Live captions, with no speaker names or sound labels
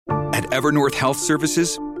At Evernorth Health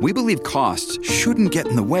Services, we believe costs shouldn't get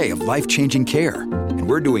in the way of life-changing care, and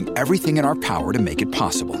we're doing everything in our power to make it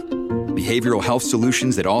possible. Behavioral health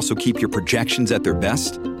solutions that also keep your projections at their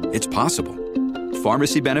best? It's possible.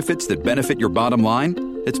 Pharmacy benefits that benefit your bottom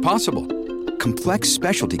line? It's possible. Complex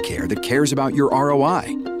specialty care that cares about your ROI?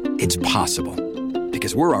 It's possible.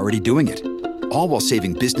 Because we're already doing it. All while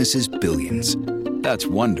saving businesses billions. That's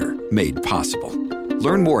Wonder made possible.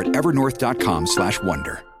 Learn more at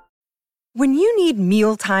evernorth.com/wonder. When you need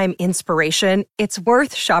mealtime inspiration, it's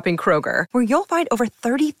worth shopping Kroger, where you'll find over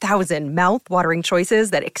 30,000 mouth-watering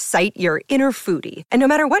choices that excite your inner foodie. And no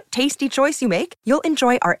matter what tasty choice you make, you'll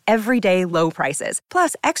enjoy our everyday low prices,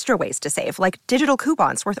 plus extra ways to save, like digital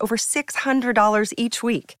coupons worth over $600 each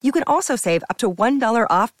week. You can also save up to $1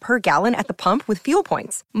 off per gallon at the pump with fuel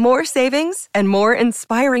points. More savings and more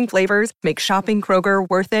inspiring flavors make shopping Kroger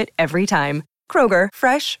worth it every time. Kroger,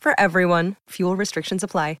 fresh for everyone. Fuel restrictions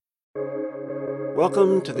apply.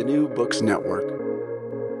 Welcome to the New Books Network.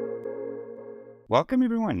 Welcome,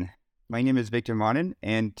 everyone. My name is Victor Monin,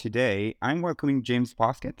 and today I'm welcoming James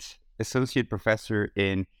Poskett, Associate Professor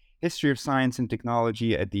in History of Science and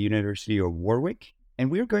Technology at the University of Warwick.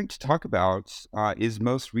 And we're going to talk about his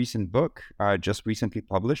most recent book, just recently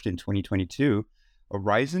published in 2022,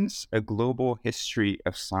 Horizons, A Global History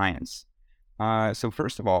of Science. So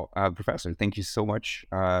first of all, Professor, thank you so much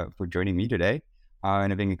for joining me today.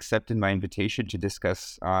 And having accepted my invitation to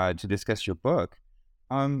discuss your book.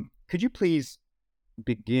 Could you please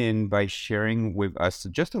begin by sharing with us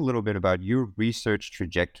just a little bit about your research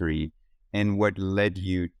trajectory and what led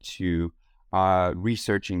you to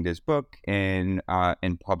researching this book and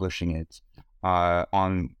publishing it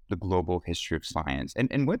on the global history of science?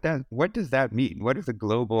 And what does that mean? What is the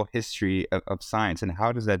global history of science, and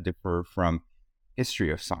how does that differ from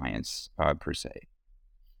history of science per se?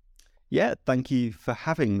 Yeah, thank you for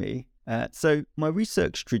having me. So my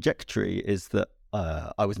research trajectory is that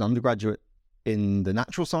I was an undergraduate in the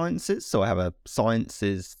natural sciences, so I have a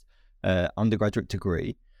sciences undergraduate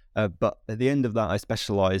degree. But at the end of that, I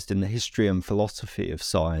specialised in the history and philosophy of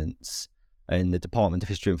science in the Department of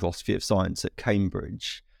History and Philosophy of Science at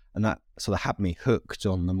Cambridge. And that sort of had me hooked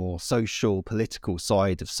on the more social, political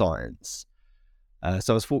side of science.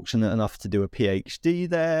 So I was fortunate enough to do a PhD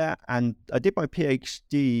there, and I did my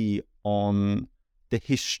PhD on the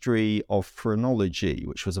history of phrenology,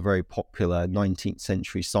 which was a very popular 19th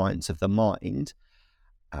century science of the mind.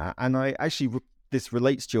 And I actually, this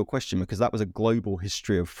relates to your question because that was a global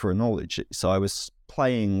history of phrenology. So I was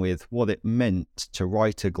playing with what it meant to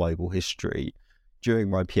write a global history during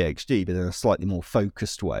my PhD, but in a slightly more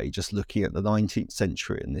focused way, just looking at the 19th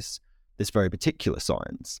century and this very particular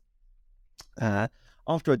science.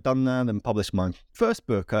 After I'd done that and published my first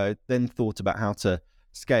book, I then thought about how to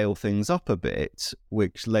scale things up a bit,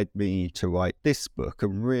 which led me to write this book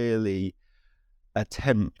and really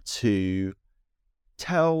attempt to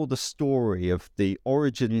tell the story of the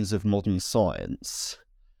origins of modern science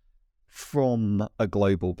from a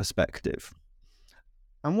global perspective.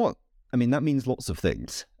 And that means lots of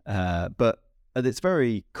things, but at its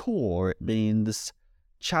very core, it means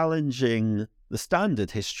challenging the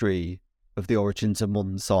standard history of the origins of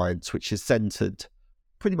modern science, which is centered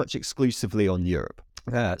pretty much exclusively on Europe.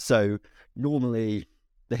 So normally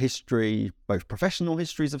the history, both professional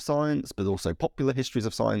histories of science, but also popular histories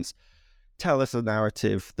of science, tell us a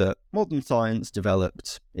narrative that modern science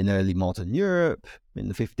developed in early modern Europe in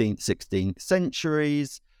the 15th, 16th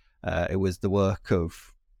centuries. It was the work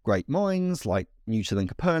of great minds like Newton and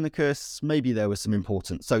Copernicus. Maybe there was some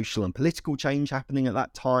important social and political change happening at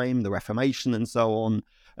that time, the Reformation and so on.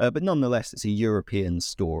 But nonetheless, it's a European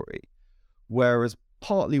story. Whereas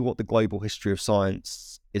partly what the global history of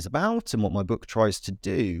science is about, and what my book tries to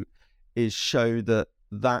do, is show that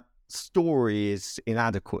that story is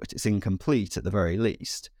inadequate, it's incomplete at the very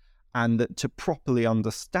least, and that to properly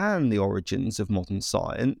understand the origins of modern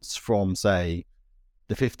science from, say,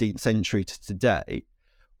 the 15th century to today,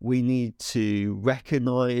 we need to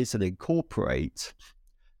recognise and incorporate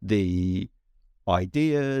the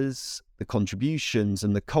ideas, the contributions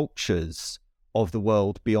and the cultures of the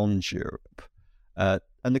world beyond Europe.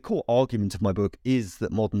 And the core argument of my book is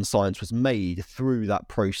that modern science was made through that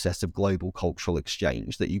process of global cultural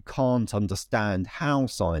exchange, that you can't understand how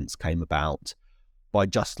science came about by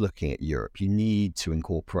just looking at Europe. You need to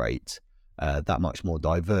incorporate that much more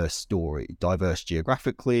diverse story, diverse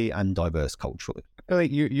geographically and diverse culturally. I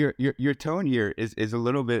feel like your tone here is a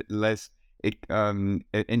little bit less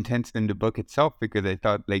intense than the book itself, because I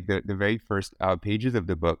thought like the very first pages of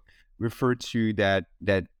the book refer to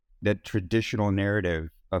that traditional narrative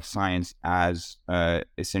of science as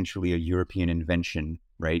essentially a European invention,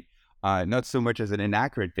 right? not so much as an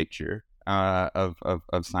inaccurate picture of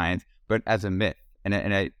science, but as a myth. And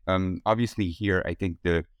I obviously here I think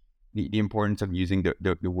the importance of using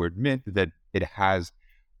the word myth, that it has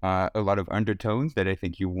a lot of undertones that I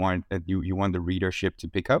think you want the readership to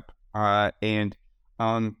pick up. And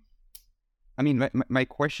I mean, my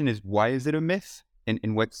question is, why is it a myth?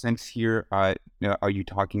 In what sense here are you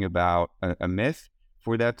talking about a myth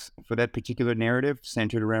for that particular narrative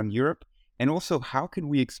centered around Europe? And also, how can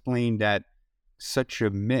we explain that such a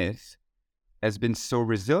myth has been so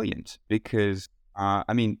resilient? Because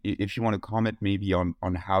I mean, if you want to comment maybe on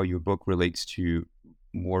how your book relates to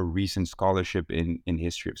more recent scholarship in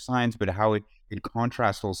history of science, but how it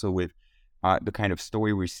contrasts also with the kind of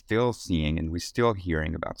story we're still seeing and we're still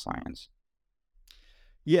hearing about science.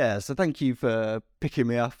 Yeah, so thank you for picking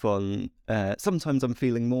me up on, sometimes I'm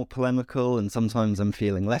feeling more polemical and sometimes I'm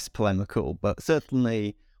feeling less polemical, but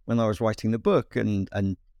certainly when I was writing the book and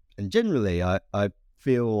generally I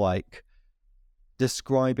feel like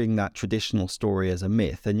describing that traditional story as a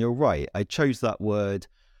myth, and you're right, I chose that word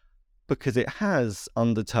because it has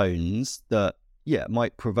undertones that, yeah,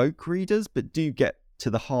 might provoke readers, but do get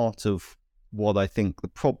to the heart of what I think the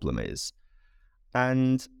problem is.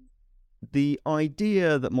 And the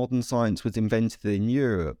idea that modern science was invented in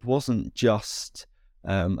Europe wasn't just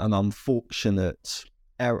an unfortunate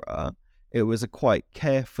error. It was a quite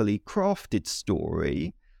carefully crafted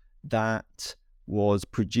story that was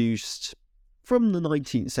produced from the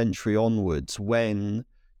 19th century onwards, when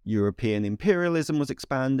European imperialism was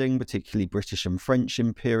expanding, particularly British and French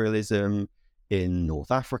imperialism in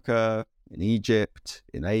North Africa, in Egypt,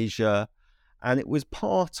 in Asia. And it was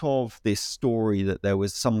part of this story that there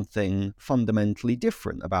was something fundamentally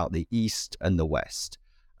different about the East and the West.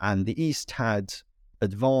 And the East had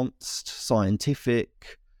advanced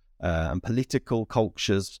scientific and political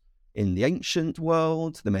cultures in the ancient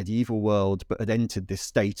world, the medieval world, but had entered this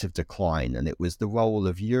state of decline. And it was the role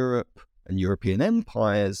of Europe and European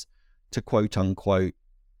empires to quote unquote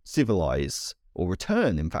civilize, or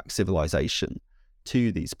return, in fact, civilization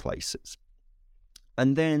to these places.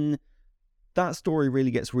 And then that story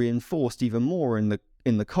really gets reinforced even more in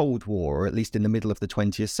the Cold War, or at least in the middle of the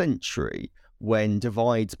 20th century, when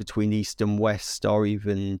divides between East and West are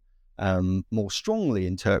even more strongly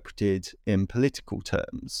interpreted in political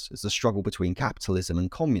terms as a struggle between capitalism and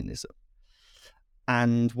communism.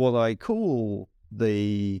 And what I call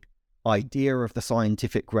the idea of the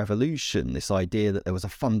scientific revolution, this idea that there was a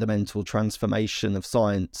fundamental transformation of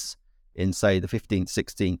science in, say, the 15th,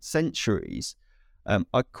 16th centuries,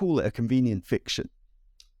 I call it a convenient fiction.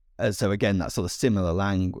 So again, that sort of similar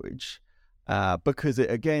language, because it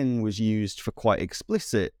again was used for quite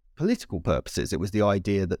explicit political purposes. It was the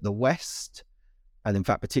idea that the West, and in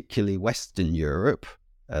fact particularly Western Europe,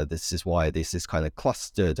 this is why this is kind of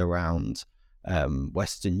clustered around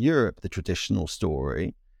Western Europe, the traditional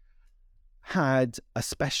story, had a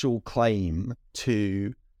special claim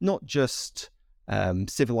to not just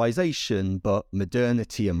civilization, but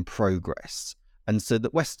modernity and progress. And so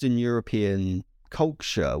that Western European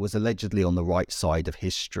culture was allegedly on the right side of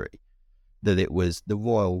history, that it was the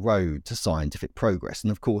royal road to scientific progress.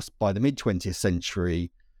 And of course, by the mid-20th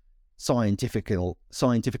century, scientific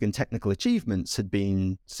and technical achievements had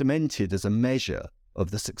been cemented as a measure of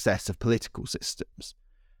the success of political systems.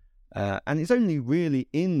 And it's only really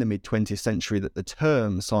in the mid-20th century that the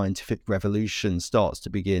term scientific revolution starts to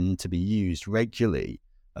begin to be used regularly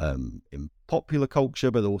in popular culture,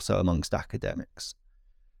 but also amongst academics.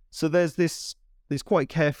 So there's this quite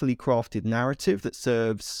carefully crafted narrative that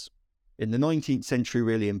serves, in the 19th century,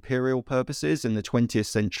 really imperial purposes, in the 20th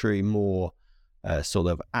century, more sort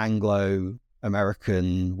of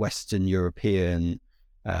Anglo-American, Western European,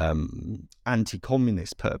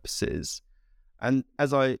 anti-communist purposes. And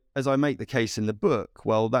as I make the case in the book,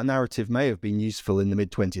 well, that narrative may have been useful in the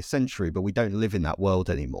mid-20th century, but we don't live in that world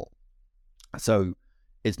anymore. So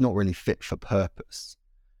it's not really fit for purpose.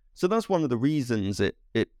 So that's one of the reasons it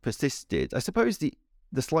persisted. I suppose the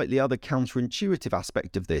slightly other counterintuitive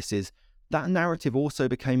aspect of this is that narrative also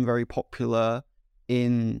became very popular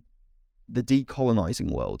in the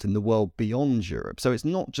decolonizing world, in the world beyond Europe. So it's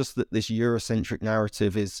not just that this Eurocentric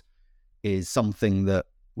narrative is something that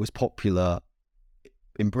was popular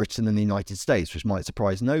in Britain and the United States, which might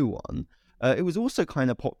surprise no one. It was also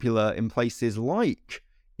kind of popular in places like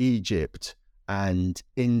Egypt and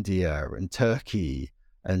India and Turkey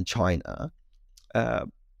and China,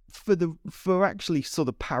 for actually sort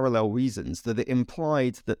of parallel reasons, that it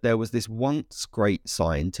implied that there was this once great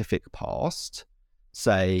scientific past,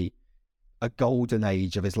 say a golden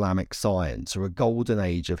age of Islamic science or a golden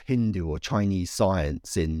age of Hindu or Chinese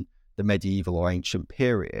science in the medieval or ancient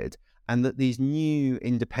period, and that these new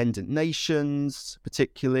independent nations,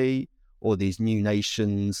 particularly, or these new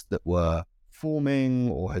nations that were forming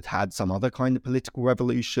or had had some other kind of political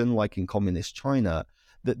revolution, like in communist China,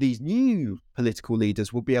 that these new political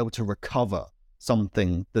leaders will be able to recover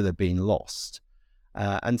something that had been lost.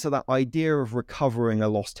 And so that idea of recovering a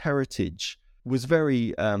lost heritage was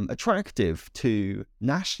very attractive to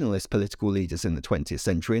nationalist political leaders in the 20th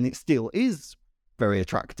century, and it still is very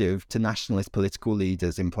attractive to nationalist political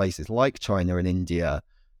leaders in places like China and India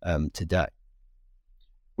today.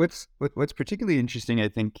 What's particularly interesting, I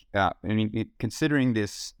think, considering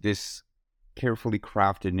this carefully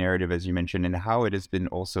crafted narrative, as you mentioned, and how it has been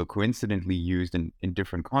also coincidentally used in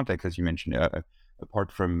different contexts, as you mentioned,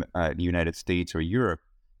 apart from the United States or Europe.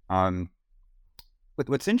 But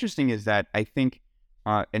what's interesting is that I think,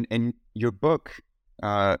 and your book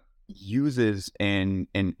uses and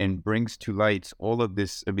brings to light all of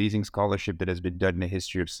this amazing scholarship that has been done in the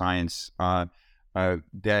history of science,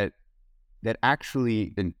 that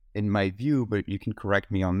actually, in my view, but you can correct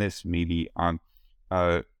me on this, maybe,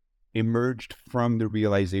 emerged from the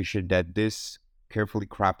realization that this carefully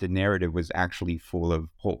crafted narrative was actually full of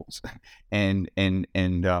holes, and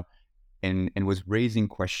was raising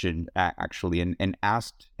question actually, and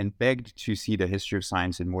asked and begged to see the history of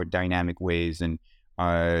science in more dynamic ways and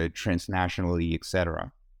transnationally,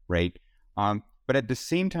 etc. Right? But at the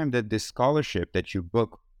same time that this scholarship that your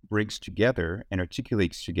book brings together and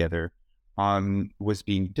articulates together was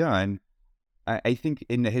being done, I think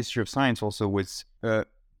in the history of science also was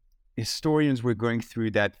historians were going through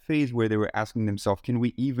that phase where they were asking themselves, can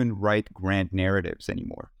we even write grand narratives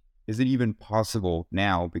anymore? Is it even possible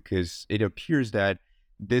now? Because it appears that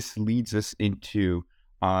this leads us into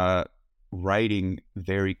writing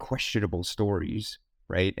very questionable stories,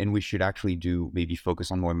 right? And we should actually maybe focus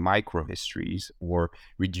on more micro histories, or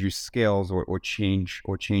reduce scales, or change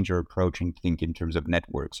our approach and think in terms of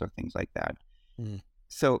networks or things like that. Mm.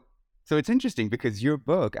 So it's interesting because your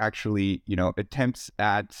book actually, attempts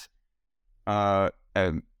at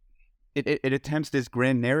it attempts this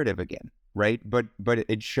grand narrative again, right? But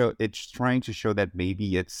it's trying to show that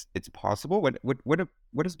maybe it's possible.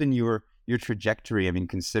 What has been your trajectory? I mean,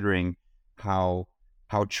 considering how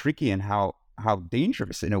tricky and how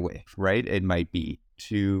dangerous in a way, right, it might be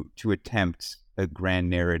to attempt a grand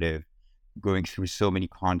narrative going through so many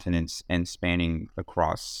continents and spanning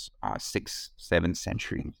across 6-7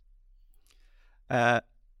 centuries.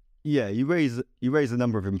 Yeah, you raise a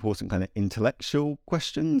number of important kind of intellectual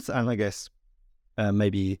questions, and I guess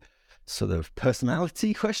maybe sort of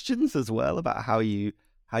personality questions as well about how you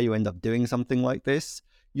end up doing something like this.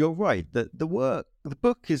 You're right that the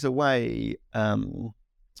book is a way,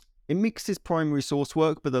 it mixes primary source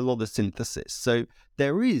work but a lot of synthesis. So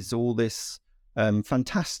there is all this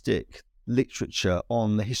fantastic literature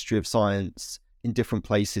on the history of science in different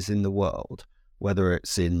places in the world, whether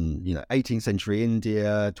it's in 18th century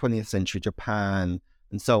India, 20th century Japan,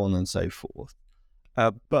 and so on and so forth.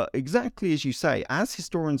 But exactly as you say, as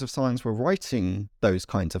historians of science were writing those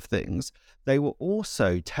kinds of things, they were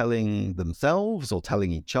also telling themselves or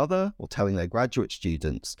telling each other or telling their graduate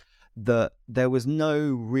students that there was no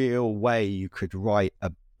real way you could write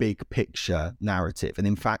a big picture narrative. And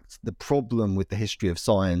in fact, the problem with the history of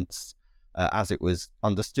science as it was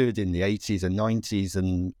understood in the 80s and 90s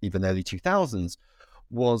and even early 2000s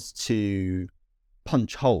was to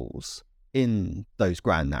punch holes in those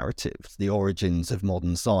grand narratives. The origins of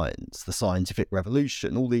modern science, the scientific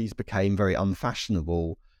revolution, all these became very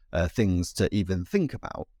unfashionable things to even think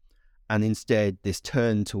about. And instead, this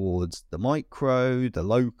turned towards the micro, the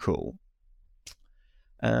local.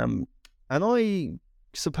 And I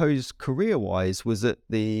suppose career-wise was at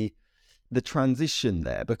the transition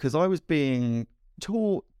there, because I was being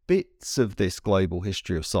taught bits of this global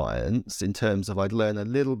history of science in terms of I'd learn a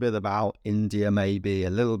little bit about India, maybe a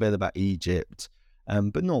little bit about Egypt,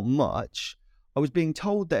 but not much. I was being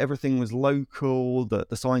told that everything was local, that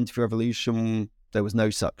the scientific revolution, there was no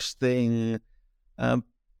such thing.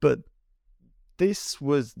 But this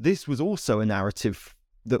was also a narrative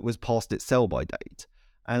that was past its sell-by date.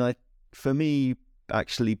 And for me,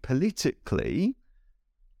 actually politically,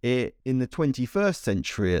 in the 21st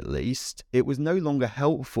century at least, it was no longer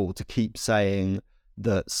helpful to keep saying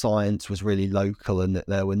that science was really local and that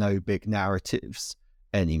there were no big narratives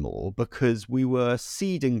anymore, because we were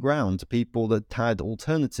ceding ground to people that had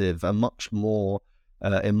alternative and much more,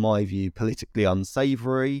 in my view, politically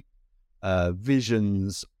unsavory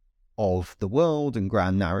visions of the world and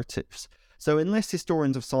grand narratives. So unless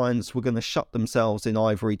historians of science were going to shut themselves in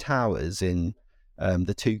ivory towers in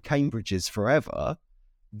the two Cambridges forever,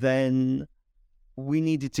 then we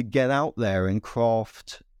needed to get out there and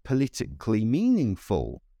craft politically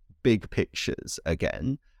meaningful big pictures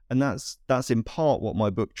again. And that's in part what my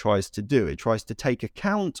book tries to do. It tries to take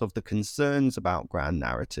account of the concerns about grand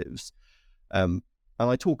narratives. And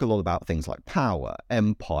I talk a lot about things like power,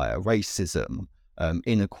 empire, racism,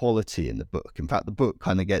 inequality in the book. In fact, the book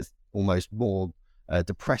kind of gets almost more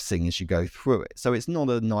depressing as you go through it. So it's not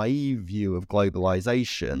a naive view of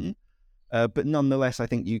globalization, but nonetheless, I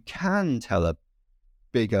think you can tell a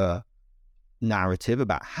bigger narrative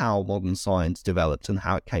about how modern science developed and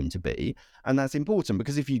how it came to be. And that's important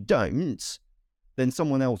because if you don't, then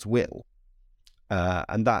someone else will.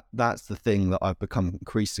 And that's the thing that I've become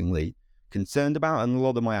increasingly concerned about. And a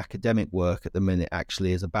lot of my academic work at the minute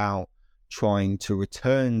actually is about trying to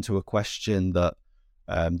return to a question that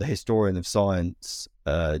the historian of science,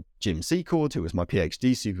 Jim Secord, who was my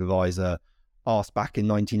PhD supervisor, asked back in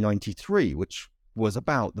 1993, which was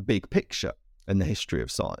about the big picture and the history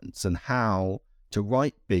of science and how to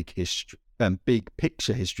write big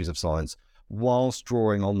picture histories of science whilst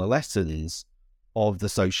drawing on the lessons of the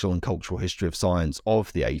social and cultural history of science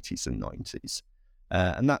of the 80s and 90s.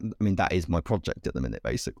 And that is my project at the minute,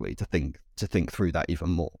 basically, to think through that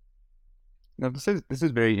even more. Now, this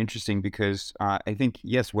is very interesting because I think,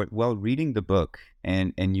 yes, while reading the book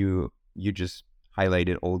and you just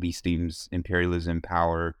highlighted all these themes: imperialism,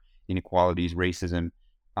 power, inequalities, racism.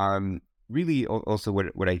 Really, also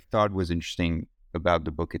what I thought was interesting about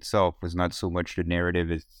the book itself was not so much the narrative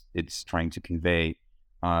it's trying to convey,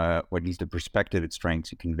 or at least the perspective it's trying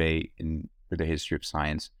to convey for the history of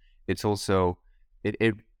science. It's also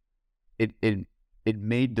it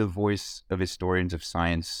made the voice of historians of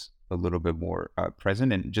science a little bit more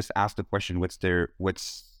present, and just asked the question: what's the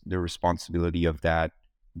responsibility of that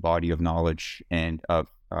body of knowledge and of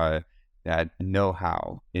that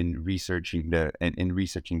know-how in researching the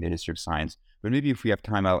history of science. But maybe if we have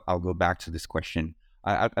time, I'll go back to this question.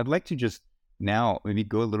 I'd like to just now maybe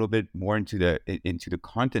go a little bit more into the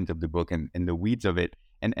content of the book and the weeds of it,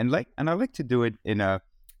 and I'd like to do it in a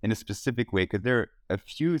specific way, because there are a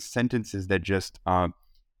few sentences that just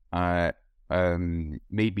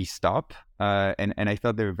made me stop, and I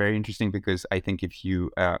thought they were very interesting, because I think if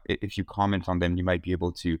you comment on them, you might be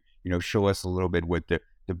able to show us a little bit what the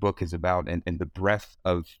book is about and the breadth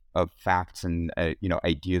of facts and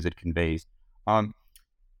ideas it conveys.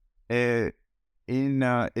 In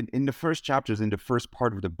the first chapters, in the first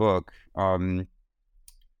part of the book,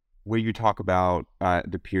 where you talk about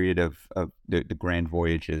the period of the grand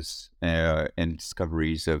voyages and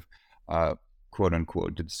discoveries of quote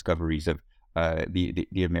unquote the discoveries of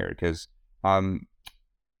the Americas,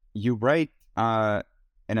 you write, and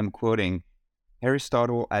I'm quoting,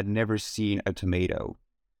 Aristotle had never seen a tomato,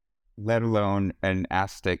 let alone an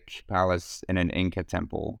Aztec palace and an Inca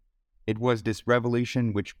temple. It was this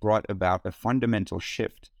revelation which brought about a fundamental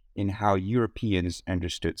shift in how Europeans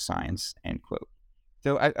understood science, end quote.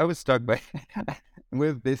 So I was struck by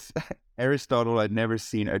with this. Aristotle had never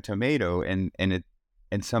seen a tomato, and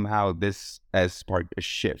somehow this has sparked a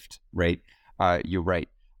shift, right? You're right.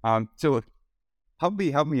 So help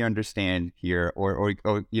me understand here, or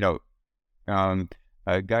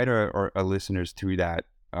guide our listeners through that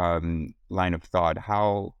line of thought.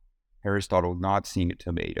 How Aristotle not seeing a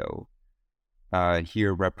tomato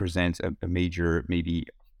here represents a major, maybe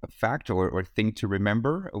a fact or thing to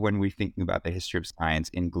remember when we're thinking about the history of science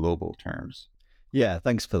in global terms. Yeah,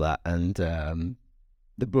 thanks for that. And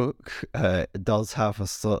the book does have a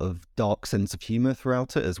sort of dark sense of humor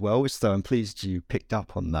throughout it as well, so I'm pleased you picked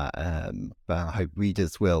up on that. But I hope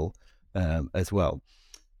readers will as well.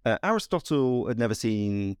 Aristotle had never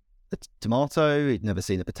seen a tomato, he'd never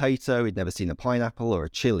seen a potato, he'd never seen a pineapple or a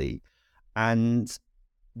chili. And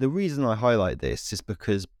the reason I highlight this is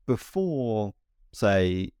because before,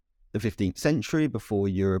 say, the 15th century, before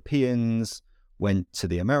Europeans went to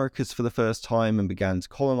the Americas for the first time and began to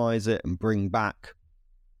colonize it and bring back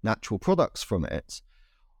natural products from it,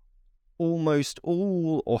 almost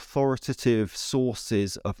all authoritative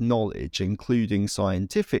sources of knowledge, including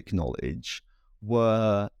scientific knowledge,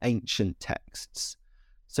 were ancient texts.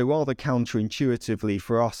 So rather counterintuitively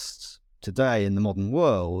for us today in the modern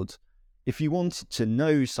world, if you wanted to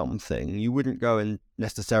know something, you wouldn't go and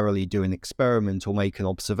necessarily do an experiment or make an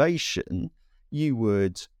observation. You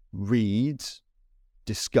would read,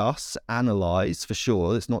 discuss, analyze, for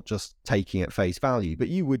sure. It's not just taking at face value, but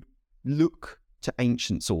you would look to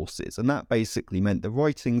ancient sources. And that basically meant the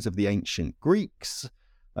writings of the ancient Greeks,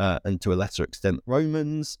 and to a lesser extent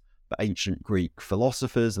Romans, but ancient Greek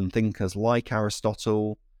philosophers and thinkers like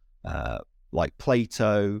Aristotle, like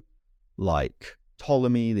Plato, like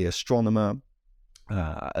Ptolemy, the astronomer,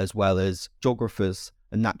 as well as geographers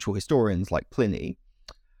and natural historians like Pliny.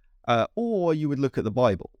 Or you would look at the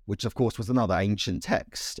Bible, which of course was another ancient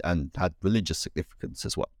text and had religious significance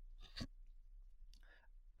as well.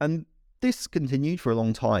 And this continued for a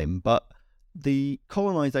long time, but the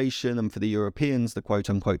colonization and for the Europeans, the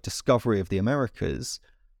quote-unquote discovery of the Americas,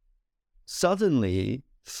 suddenly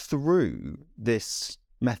threw this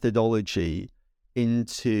methodology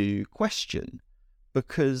into question,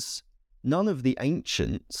 because none of the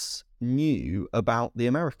ancients knew about the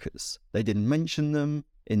Americas. They didn't mention them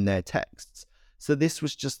in their texts. So this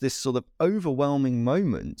was just this sort of overwhelming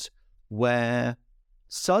moment where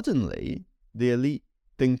suddenly the elite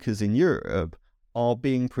thinkers in Europe are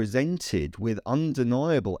being presented with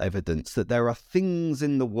undeniable evidence that there are things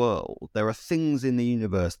in the world, there are things in the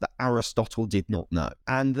universe that Aristotle did not know.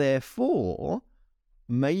 And therefore,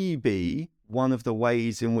 maybe one of the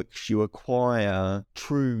ways in which you acquire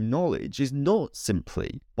true knowledge is not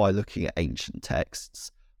simply by looking at ancient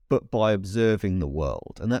texts, but by observing the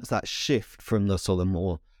world. And that's that shift from the sort of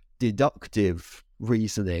more deductive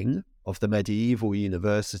reasoning of the medieval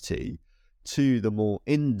university to the more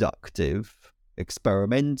inductive,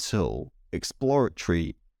 experimental,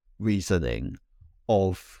 exploratory reasoning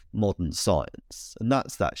of modern science. And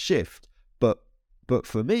that's that shift. But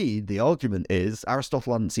for me, the argument is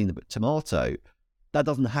Aristotle hadn't seen the tomato. That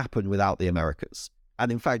doesn't happen without the Americas.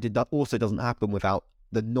 And in fact, it also doesn't happen without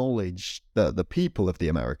the knowledge that the people of the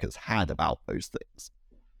Americas had about those things.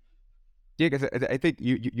 Yeah, because I think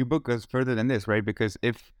your book goes further than this, right? Because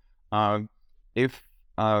because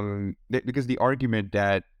the argument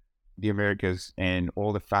that the Americas and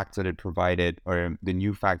all the facts that it provided, or the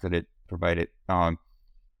new facts that it provided,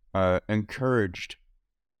 encouraged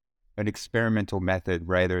an experimental method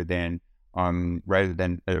rather than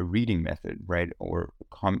a reading method, right? Or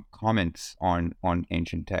comments on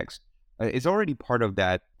ancient texts. It's already part of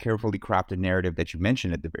that carefully crafted narrative that you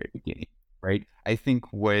mentioned at the very beginning, right? I think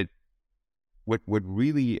what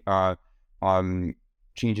really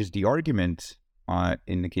changes the argument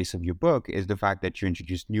in the case of your book is the fact that you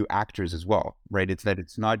introduce new actors as well, right? It's that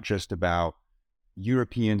it's not just about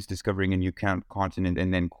Europeans discovering a new continent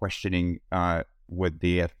and then questioning what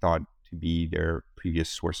they had thought to be their previous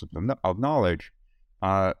source of knowledge,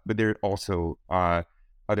 but there are also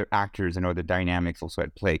other actors and other dynamics also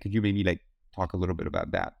at play. Could you maybe talk a little bit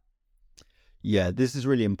about that? Yeah, this is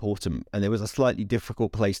really important. And it was a slightly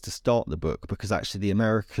difficult place to start the book because actually the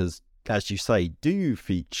Americas, as you say, do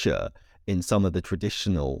feature in some of the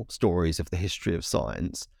traditional stories of the history of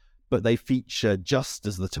science, but they feature just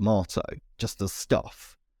as the tomato, just as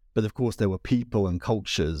stuff. But of course, there were people and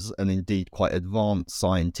cultures, and indeed quite advanced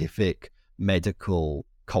scientific, medical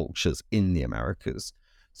cultures in the Americas.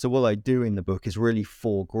 So what I do in the book is really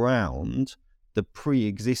foreground the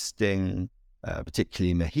pre-existing,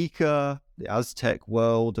 particularly Mexica, the Aztec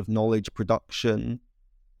world of knowledge production,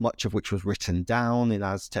 much of which was written down in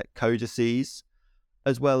Aztec codices,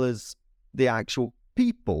 as well as the actual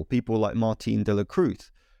people like Martin de la Cruz,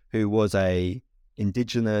 who was a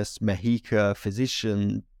indigenous Mexica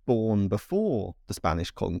physician born before the Spanish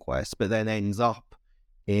conquest, but then ends up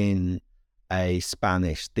in a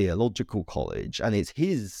Spanish theological college. And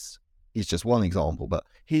he's just one example, but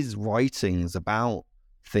his writings about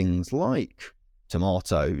things like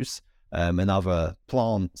tomatoes and other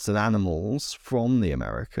plants and animals from the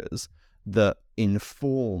Americas that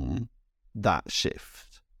inform that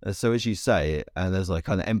shift. So as you say, and as I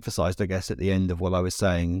kind of emphasized, I guess, at the end of what I was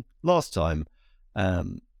saying last time,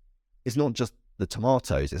 it's not just the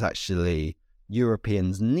tomatoes, it's actually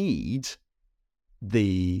Europeans need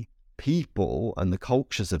the people and the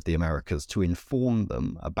cultures of the Americas to inform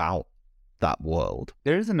them about that world.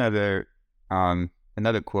 There's another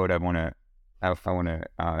quote I want to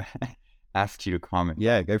ask you to comment.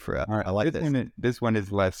 Yeah, go for it. All right. I like this. This one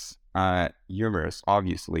is less humorous,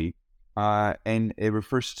 obviously, and it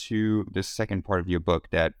refers to the second part of your book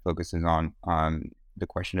that focuses on the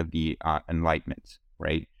question of the Enlightenment,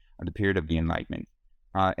 right? The period of the Enlightenment,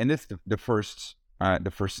 and this the first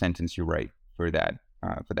sentence you write for that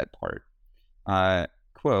part.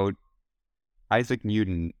 Quote: Isaac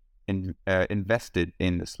Newton invested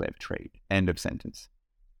in the slave trade. End of sentence.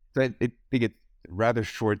 So I think it's a rather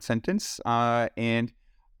short sentence, and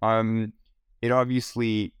it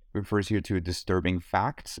obviously refers here to a disturbing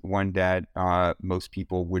fact, one that most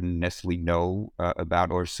people wouldn't necessarily know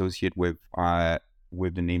about or associate with the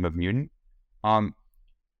name of Newton.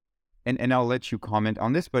 And I'll let you comment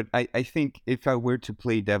on this, but I think if I were to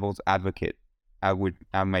play devil's advocate,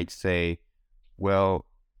 I might say, well,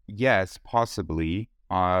 yes, possibly,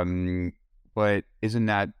 but isn't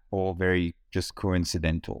that all very just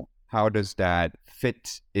coincidental? How does that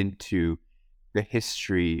fit into the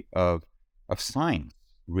history of science,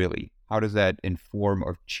 really? How does that inform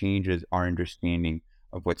or changes our understanding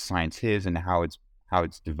of what science is and how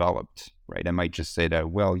it's developed, right? I might just say that,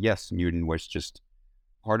 well, yes, Newton was just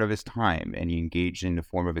part of his time and he engaged in a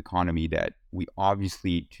form of economy that we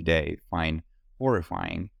obviously today find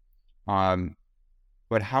horrifying.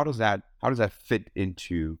 But how does that fit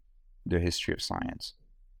into the history of science?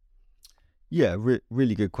 Yeah,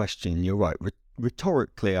 really good question. You're right.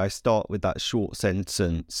 Rhetorically, I start with that short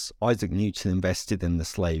sentence, Isaac Newton invested in the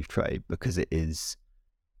slave trade, because it is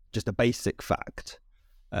just a basic fact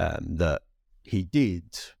that he did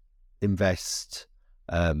invest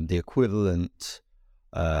the equivalent,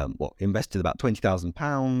 invested about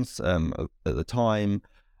 £20,000 at the time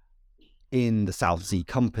in the South Sea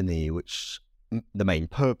Company, which the main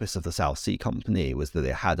purpose of the South Sea Company was that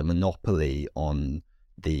it had a monopoly on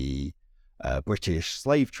the British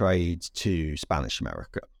slave trade to Spanish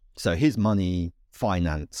America. So his money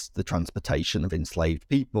financed the transportation of enslaved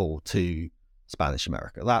people to Spanish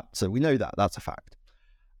America. So we know that that's a fact.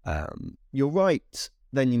 You're right.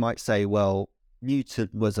 Then you might say, well, Newton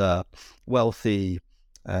was a wealthy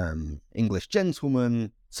English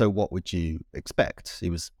gentleman, so what would you expect? He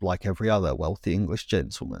was like every other wealthy English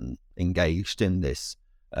gentleman, engaged in this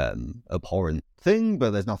abhorrent thing,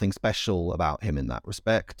 but there's nothing special about him in that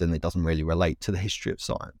respect, and it doesn't really relate to the history of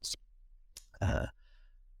science.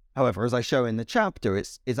 However, as I show in the chapter,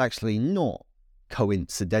 it's actually not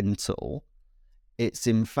coincidental. It's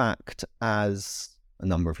in fact, as a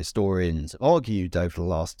number of historians argued over the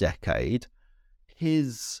last decade,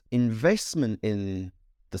 his investment in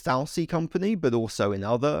the South Sea Company, but also in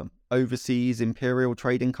other overseas imperial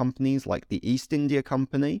trading companies like the East India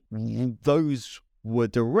Company, those were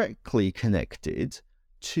directly connected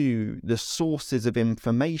to the sources of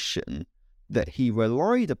information that he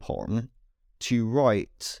relied upon to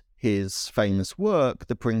write his famous work,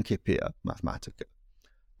 the Principia Mathematica,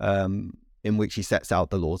 in which he sets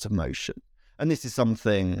out the laws of motion. And this is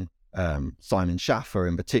something Simon Schaffer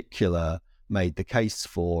in particular made the case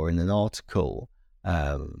for in an article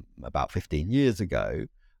about 15 years ago.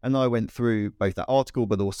 And I went through both that article,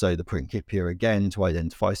 but also the Principia again to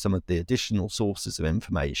identify some of the additional sources of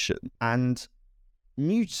information. And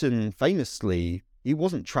Newton, famously, he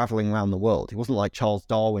wasn't traveling around the world. He wasn't like Charles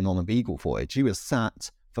Darwin on a beagle voyage. He was sat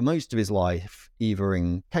for most of his life either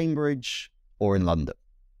in Cambridge or in London.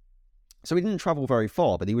 So he didn't travel very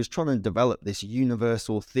far, but he was trying to develop this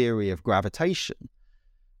universal theory of gravitation.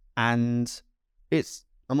 And it's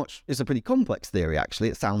a pretty complex theory, actually.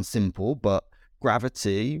 It sounds simple, but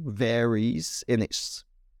gravity varies in its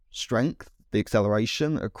strength, the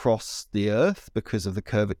acceleration across the Earth because of the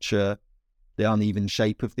curvature, the uneven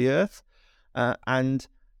shape of the Earth. And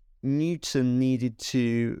Newton needed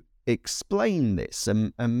to explain this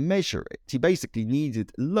and measure it. He basically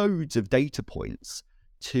needed loads of data points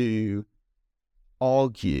to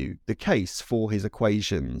argue the case for his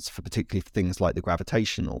equations, for particularly things like the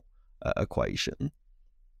gravitational equation.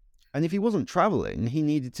 And if he wasn't traveling, he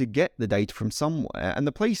needed to get the data from somewhere. And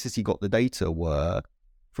the places he got the data were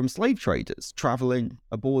from slave traders traveling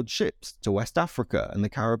aboard ships to West Africa and the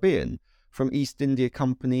Caribbean, from East India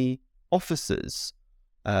Company officers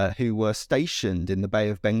who were stationed in the Bay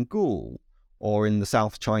of Bengal or in the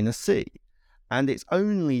South China Sea. And it's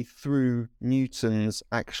only through Newton's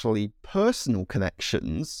actually personal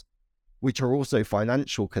connections, which are also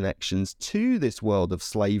financial connections to this world of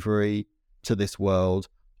slavery, to this world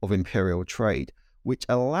of imperial trade, which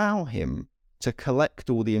allow him to collect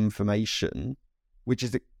all the information, which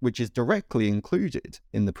is directly included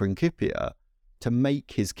in the Principia, to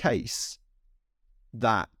make his case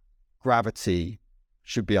that gravity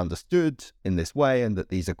should be understood in this way and that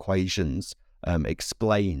these equations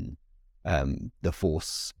explain the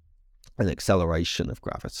force and acceleration of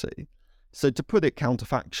gravity. So to put it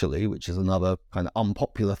counterfactually, which is another kind of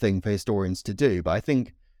unpopular thing for historians to do, but I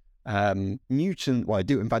think Newton,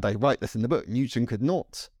 I write this in the book, Newton could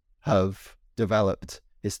not have developed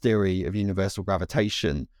his theory of universal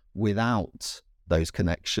gravitation without those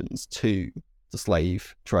connections to the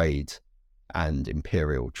slave trade and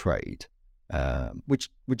imperial trade, which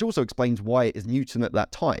also explains why it is Newton at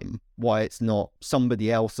that time, why it's not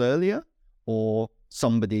somebody else earlier or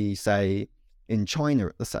somebody, say, in China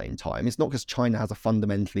at the same time. It's not because China has a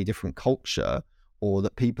fundamentally different culture or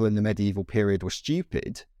that people in the medieval period were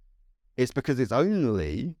stupid. It's because it's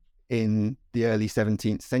only in the early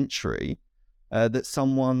 17th century that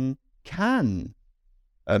someone can,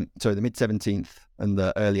 the mid-17th and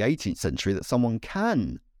the early 18th century, that someone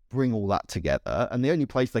can bring all that together. And the only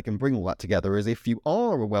place they can bring all that together is if you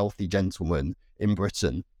are a wealthy gentleman in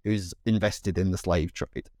Britain who's invested in the slave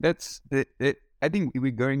trade. That's I think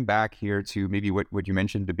we're going back here to maybe what you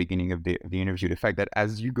mentioned at the beginning of the interview, the fact that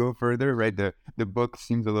as you go further, right, the book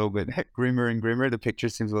seems a little bit grimmer and grimmer. The picture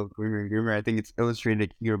seems a little grimmer and grimmer. I think it's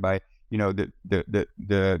illustrated here by, the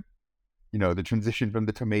the transition from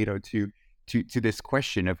the tomato to this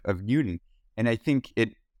question of Newton. And I think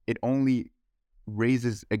it only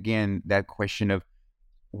raises again that question of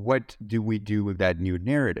what do we do with that new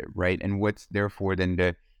narrative, right? And what's therefore then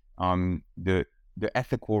the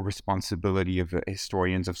ethical responsibility of the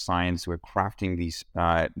historians of science who are crafting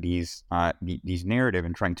these narrative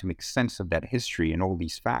and trying to make sense of that history and all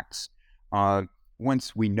these facts.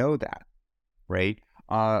 Once we know that, right?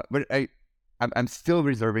 But I'm still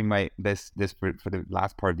reserving this for the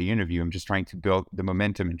last part of the interview. I'm just trying to build the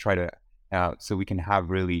momentum and try to so we can have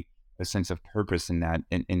really a sense of purpose in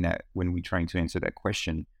that when we're trying to answer that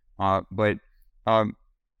question. But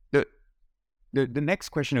the next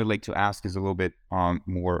question I'd like to ask is a little bit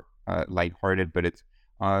more lighthearted, but it's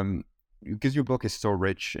because your book is so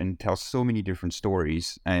rich and tells so many different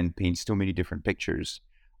stories and paints so many different pictures.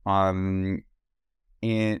 And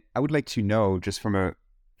I would like to know, just from a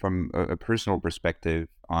personal perspective,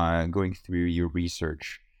 going through your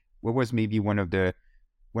research, what was maybe one of the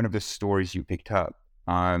stories you picked up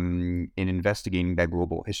in investigating that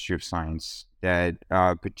global history of science that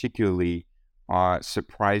particularly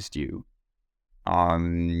surprised you,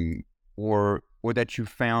 or that you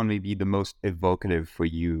found maybe the most evocative for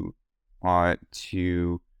you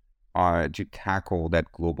to tackle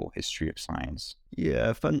that global history of science?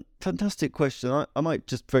 Yeah, fantastic question. I might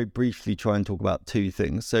just very briefly try and talk about two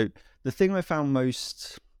things. So the thing I found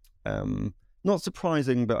most, not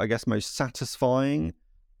surprising, but I guess most satisfying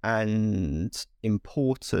and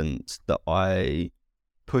important that I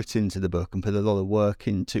put into the book and put a lot of work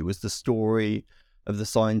into was the story of the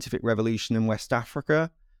scientific revolution in West Africa.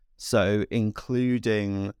 So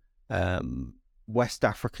including West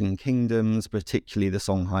African kingdoms, particularly the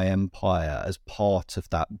Songhai Empire, as part of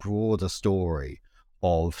that broader story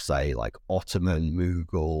of, say, like Ottoman,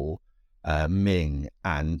 Mughal, Ming,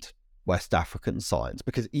 and West African science.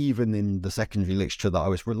 Because even in the secondary literature that I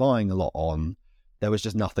was relying a lot on, there was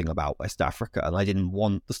just nothing about West Africa, and I didn't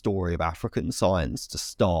want the story of African science to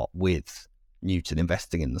start with Newton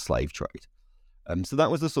investing in the slave trade. So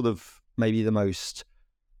that was the sort of maybe the most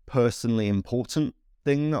personally important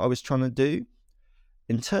thing that I was trying to do.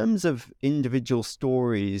 In terms of individual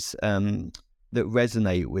stories that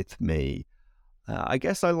resonate with me, I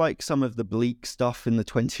guess I like some of the bleak stuff in the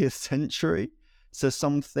 20th century. So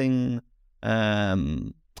something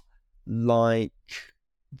like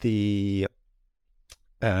the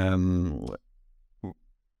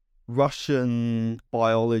Russian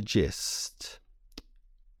biologist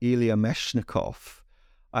Ilya Meshnikov.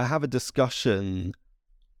 I have a discussion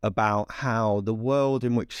about how the world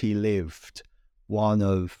in which he lived, one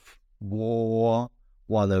of war,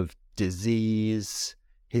 one of disease,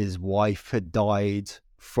 his wife had died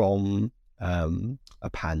from a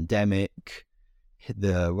pandemic,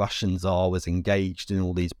 the Russian Tsar was engaged in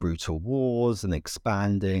all these brutal wars and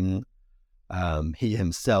expanding. He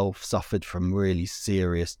himself suffered from really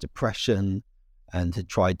serious depression and had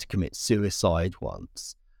tried to commit suicide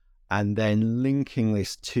once. And then linking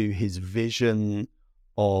this to his vision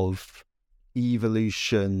of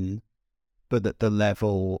evolution, but at the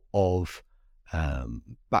level of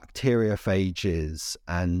bacteriophages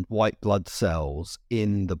and white blood cells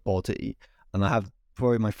in the body. And I have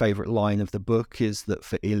probably my favorite line of the book is that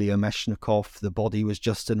for Ilya Meshnikov, the body was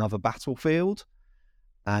just another battlefield.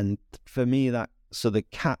 And for me, that sort of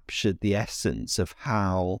captured the essence of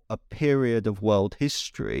how a period of world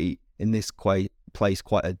history, in this place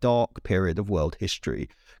quite a dark period of world history,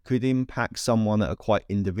 could impact someone at a quite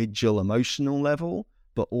individual emotional level,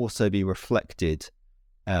 but also be reflected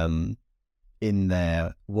in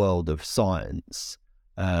their world of science.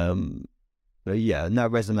 But yeah, and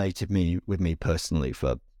that resonated with me personally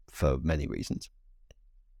for many reasons.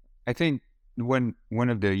 I think one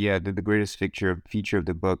of the greatest feature of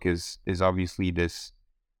the book is obviously this.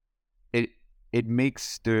 It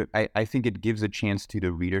makes I think it gives a chance to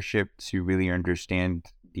the readership to really understand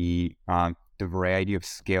the variety of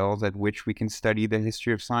scales at which we can study the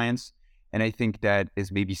history of science, and I think that is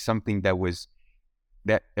maybe something that was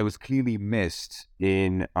clearly missed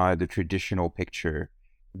in the traditional picture,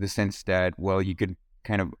 the sense that, well, you can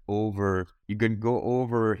go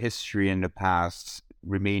over history in the past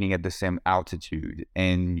remaining at the same altitude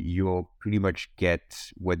and you'll pretty much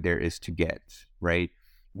get what there is to get, right?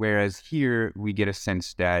 Whereas here we get a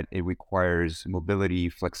sense that it requires mobility,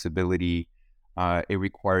 flexibility, It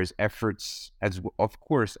requires efforts, of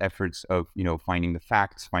course, efforts of, finding the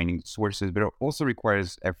facts, finding the sources, but it also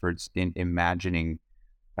requires efforts in imagining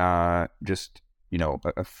just,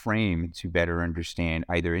 a frame to better understand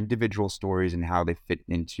either individual stories and how they fit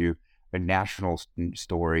into a national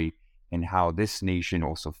story, and how this nation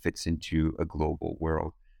also fits into a global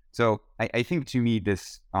world. So I think, to me,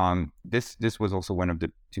 this was also one of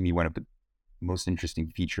the most interesting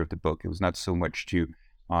feature of the book. It was not so much to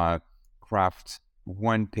craft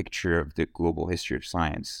one picture of the global history of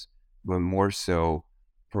science, but more so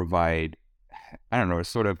provide, I don't know, a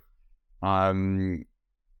sort of a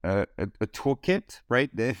toolkit, right?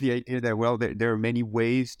 The idea that, well, there are many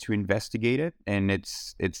ways to investigate it, and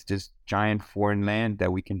it's this giant foreign land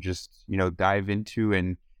that we can just dive into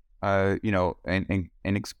and and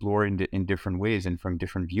explore in different ways and from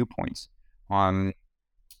different viewpoints.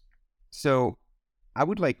 So I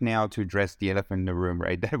would like now to address the elephant in the room,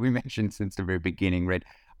 right? That we mentioned since the very beginning, right?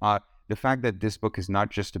 The fact that this book is not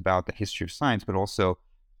just about the history of science, but also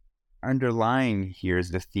underlying here is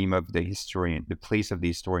the theme of the historian, the place of the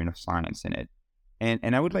historian of science in it.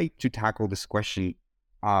 And I would like to tackle this question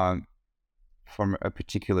from a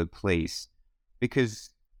particular place,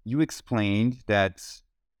 because you explained that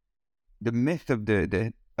the myth of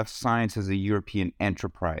of science as a European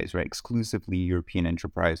enterprise, right, exclusively European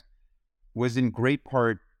enterprise, was in great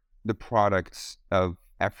part the products of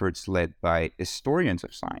efforts led by historians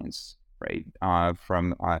of science, right,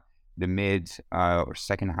 from the mid or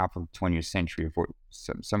second half of the 20th century, or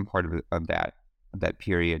some part of that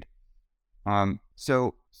period.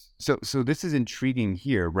 So this is intriguing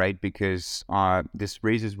here, right? Because this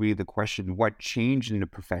raises really the question: what changed in the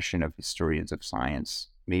profession of historians of science?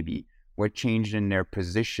 Maybe what changed in their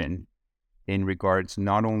position in regards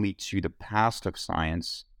not only to the past of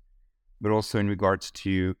science, but also in regards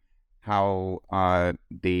to how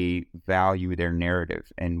they value their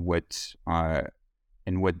narrative and what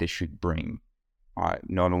they should bring,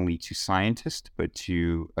 not only to scientists, but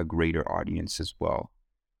to a greater audience as well.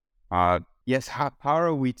 Yes, how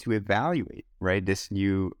are we to evaluate, right, this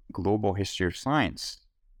new global history of science,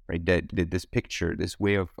 right? That this picture, this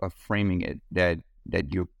way of framing it, that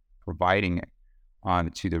you're providing it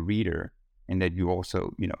to the reader, and that you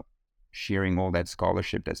also, sharing all that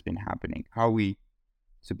scholarship that's been happening. How are we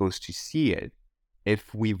supposed to see it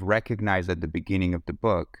if we've recognized at the beginning of the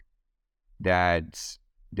book that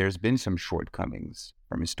there's been some shortcomings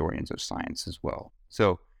from historians of science as well?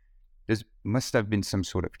 So there must have been some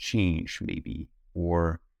sort of change, maybe,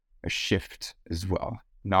 or a shift as well,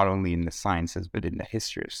 not only in the sciences, but in the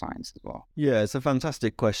history of science as well. Yeah, it's a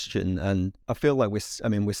fantastic question. And I feel like we're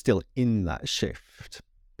still in that shift.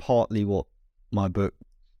 Partly what my book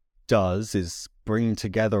does is bring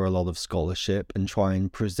together a lot of scholarship and try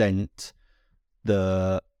and present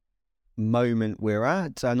the moment we're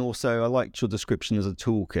at. And also, I liked your description as a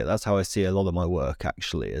toolkit. That's how I see a lot of my work,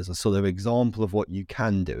 actually, as a sort of example of what you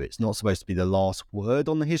can do. It's not supposed to be the last word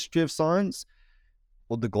on the history of science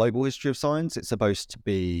or the global history of science. It's supposed to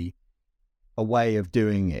be a way of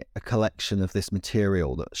doing it, a collection of this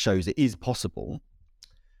material that shows it is possible.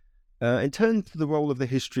 In terms of the role of the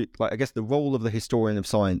role of the historian of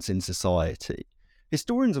science in society,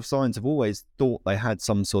 historians of science have always thought they had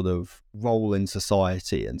some sort of role in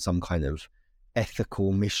society and some kind of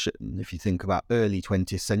ethical mission. If you think about early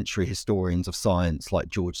 20th century historians of science like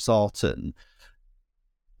George Sarton,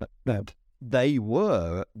 the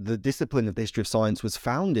discipline of the history of science was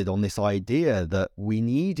founded on this idea that we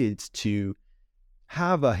needed to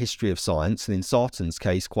have a history of science, and in Sarton's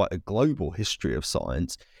case, quite a global history of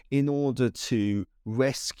science, in order to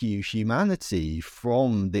rescue humanity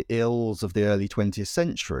from the ills of the early 20th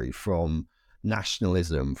century, from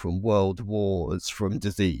nationalism, from world wars, from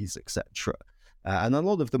disease, etc. And a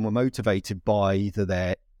lot of them were motivated by either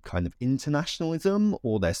their kind of internationalism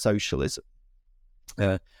or their socialism.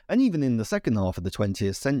 And even in the second half of the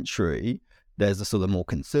 20th century, there's a sort of more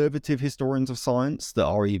conservative historians of science that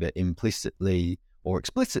are either implicitly or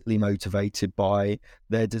explicitly motivated by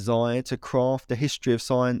their desire to craft a history of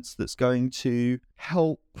science that's going to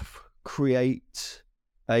help create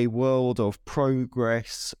a world of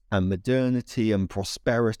progress and modernity and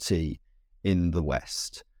prosperity in the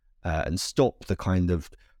West, and stop the kind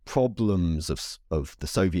of problems of the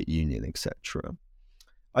Soviet Union, etc.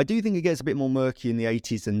 I do think it gets a bit more murky in the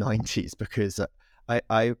 80s and 90s, because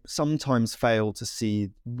I sometimes fail to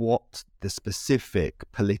see what the specific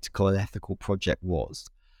political and ethical project was.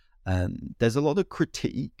 There's a lot of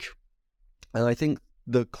critique, and I think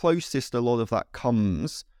the closest a lot of that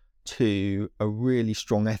comes to a really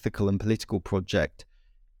strong ethical and political project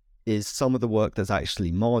is some of the work that's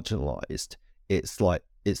actually marginalized. It's like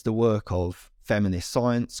it's the work of feminist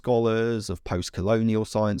science scholars, of post-colonial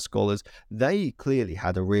science scholars. They clearly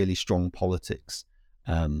had a really strong politics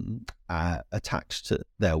attached to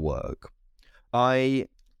their work. I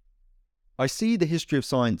see the history of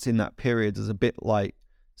science in that period as a bit like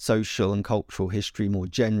social and cultural history more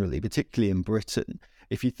generally, particularly in Britain.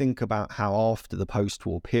 If you think about how after the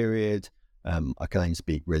post-war period, I can only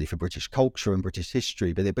speak really for British culture and British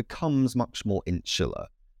history, but it becomes much more insular.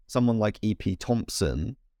 Someone like E.P.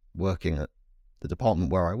 Thompson, working at the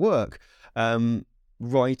department where I work,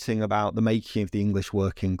 writing about the making of the English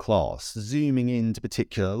working class, zooming into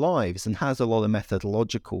particular lives, and has a lot of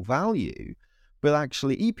methodological value. But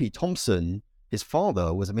actually, E.P. Thompson, his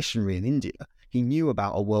father was a missionary in India. He knew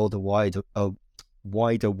about a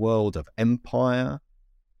wider world of empire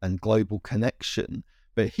and global connection,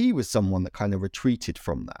 but he was someone that kind of retreated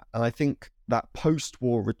from that. And I think that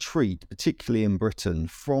post-war retreat, particularly in Britain,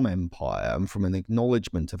 from empire and from an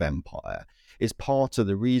acknowledgement of empire, is part of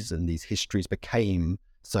the reason these histories became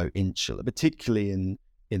so insular, particularly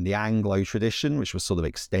in the Anglo tradition, which was sort of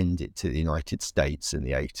extended to the United States in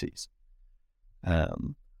the 80s.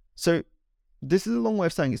 So this is a long way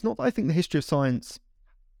of saying it's not that I think the history of science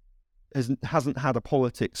hasn't had a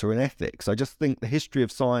politics or an ethics. I just think the history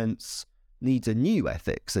of science needs a new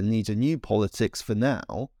ethics and needs a new politics for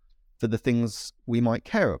now, for the things we might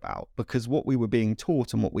care about, because what we were being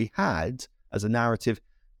taught and what we had as a narrative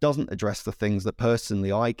doesn't address the things that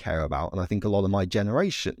personally I care about, and I think a lot of my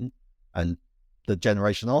generation and the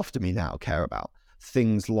generation after me now care about.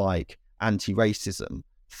 Things like anti-racism,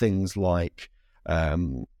 things like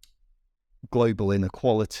global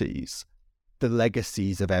inequalities, the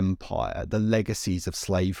legacies of empire, the legacies of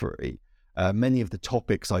slavery. Many of the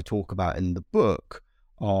topics I talk about in the book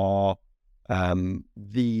are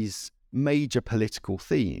these major political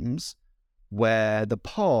themes where the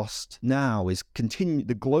past now is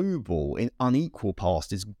the global unequal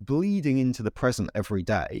past is bleeding into the present every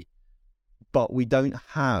day, but we don't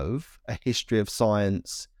have a history of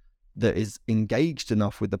science that is engaged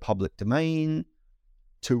enough with the public domain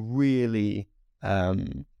to really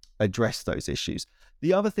address those issues.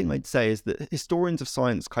 The other thing I'd say is that historians of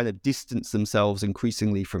science kind of distance themselves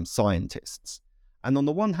increasingly from scientists. And on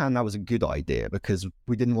the one hand, that was a good idea because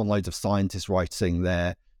we didn't want loads of scientists writing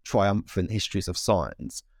their triumphant histories of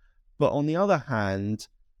science. But on the other hand,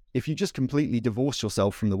 if you just completely divorce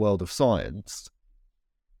yourself from the world of science,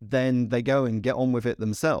 then they go and get on with it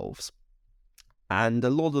themselves. And a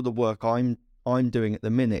lot of the work I'm doing at the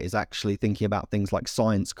minute is actually thinking about things like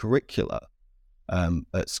science curricula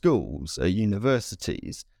at schools, at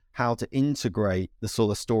universities, how to integrate the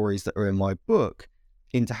sort of stories that are in my book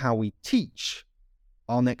into how we teach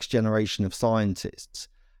our next generation of scientists.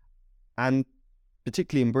 And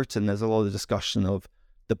particularly in Britain, there's a lot of discussion of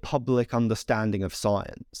the public understanding of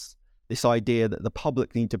science, this idea that the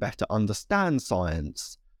public need to better understand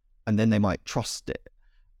science and then they might trust it.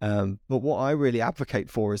 But what I really advocate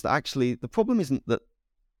for is that actually the problem isn't that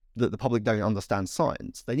the public don't understand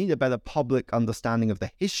science. They need a better public understanding of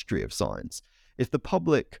the history of science. If the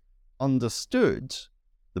public understood,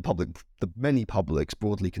 the many publics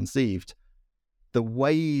broadly conceived, the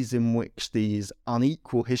ways in which these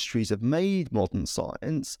unequal histories have made modern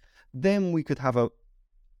science, then we could have a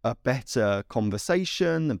better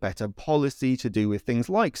conversation, a better policy to do with things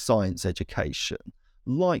like science education,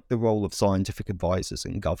 like the role of scientific advisors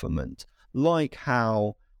in government, like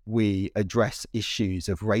how we address issues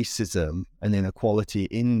of racism and inequality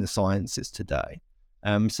in the sciences today.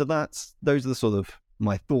 So those are the sort of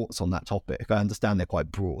my thoughts on that topic. I understand they're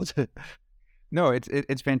quite broad. No,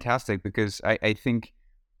 it's fantastic because I think,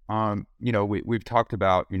 we've talked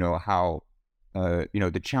about, how,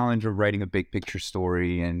 the challenge of writing a big picture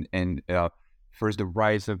story and first the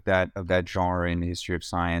rise of that genre in the history of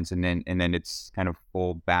science, and then it's kind of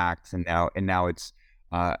pulled back, and now it's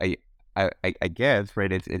I guess,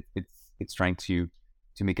 right, it's trying to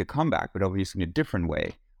make a comeback, but obviously in a different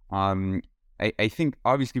way. I think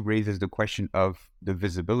obviously raises the question of the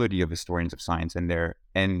visibility of historians of science and their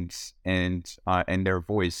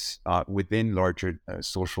voice within larger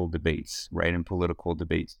social debates, right, and political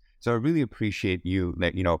debates. So I really appreciate you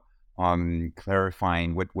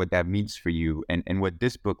clarifying what that means for you and what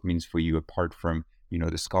this book means for you, apart from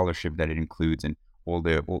the scholarship that it includes and all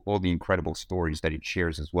the incredible stories that it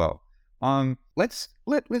shares as well. Let's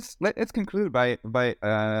conclude by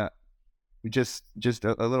just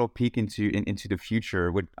a little peek into the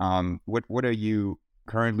future. What are you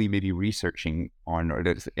currently maybe researching on, or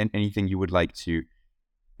anything you would like to,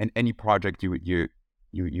 and any project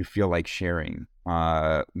you feel like sharing,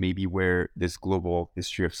 maybe where this global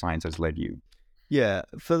history of science has led you? Yeah,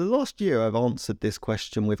 for the last year, I've answered this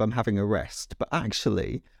question with I'm having a rest, but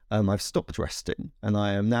actually, I've stopped resting and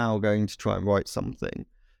I am now going to try and write something.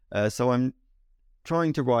 So I'm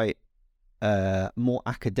trying to write more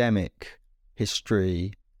academic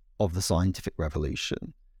history of the scientific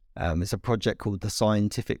revolution. It's a project called The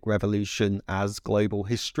Scientific Revolution as Global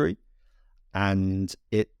History, and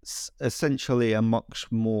it's essentially a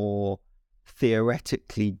much more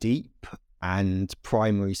theoretically deep and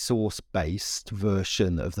primary source-based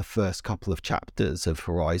version of the first couple of chapters of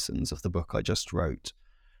Horizons of the book I just wrote.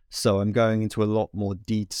 So I'm going into a lot more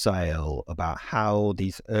detail about how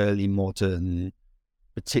these early modern,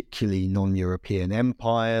 particularly non-European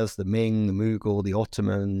empires, the Ming, the Mughal, the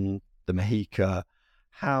Ottoman, the Mahika,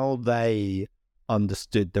 how they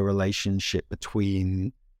understood the relationship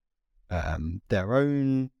between their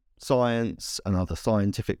own science and other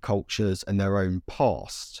scientific cultures and their own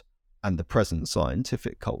past and the present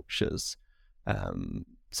scientific cultures.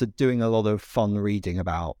 So doing a lot of fun reading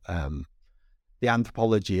about the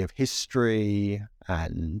anthropology of history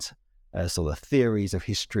and sort of theories of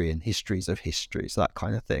history and histories of histories, that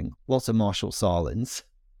kind of thing. Lots of Marshall Salins.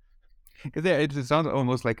 It sounds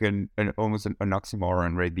almost like almost an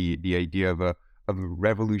oxymoron, right? The idea of a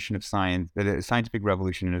revolution of science, a scientific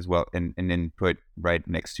revolution as well, and then put right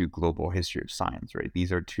next to global history of science, right?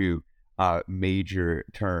 These are two major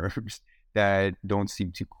terms that don't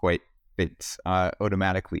seem to quite fit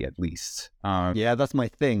automatically, at least. Yeah, that's my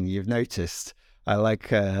thing. You've noticed. I like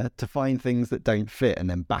to find things that don't fit and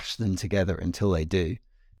then bash them together until they do.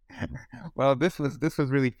 Well, this was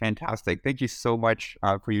really fantastic. Thank you so much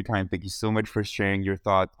for your time. Thank you so much for sharing your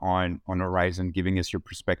thoughts on Horizon, giving us your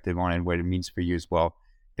perspective on it and what it means for you as well.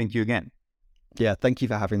 Thank you again. Yeah, thank you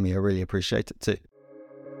for having me. I really appreciate it too.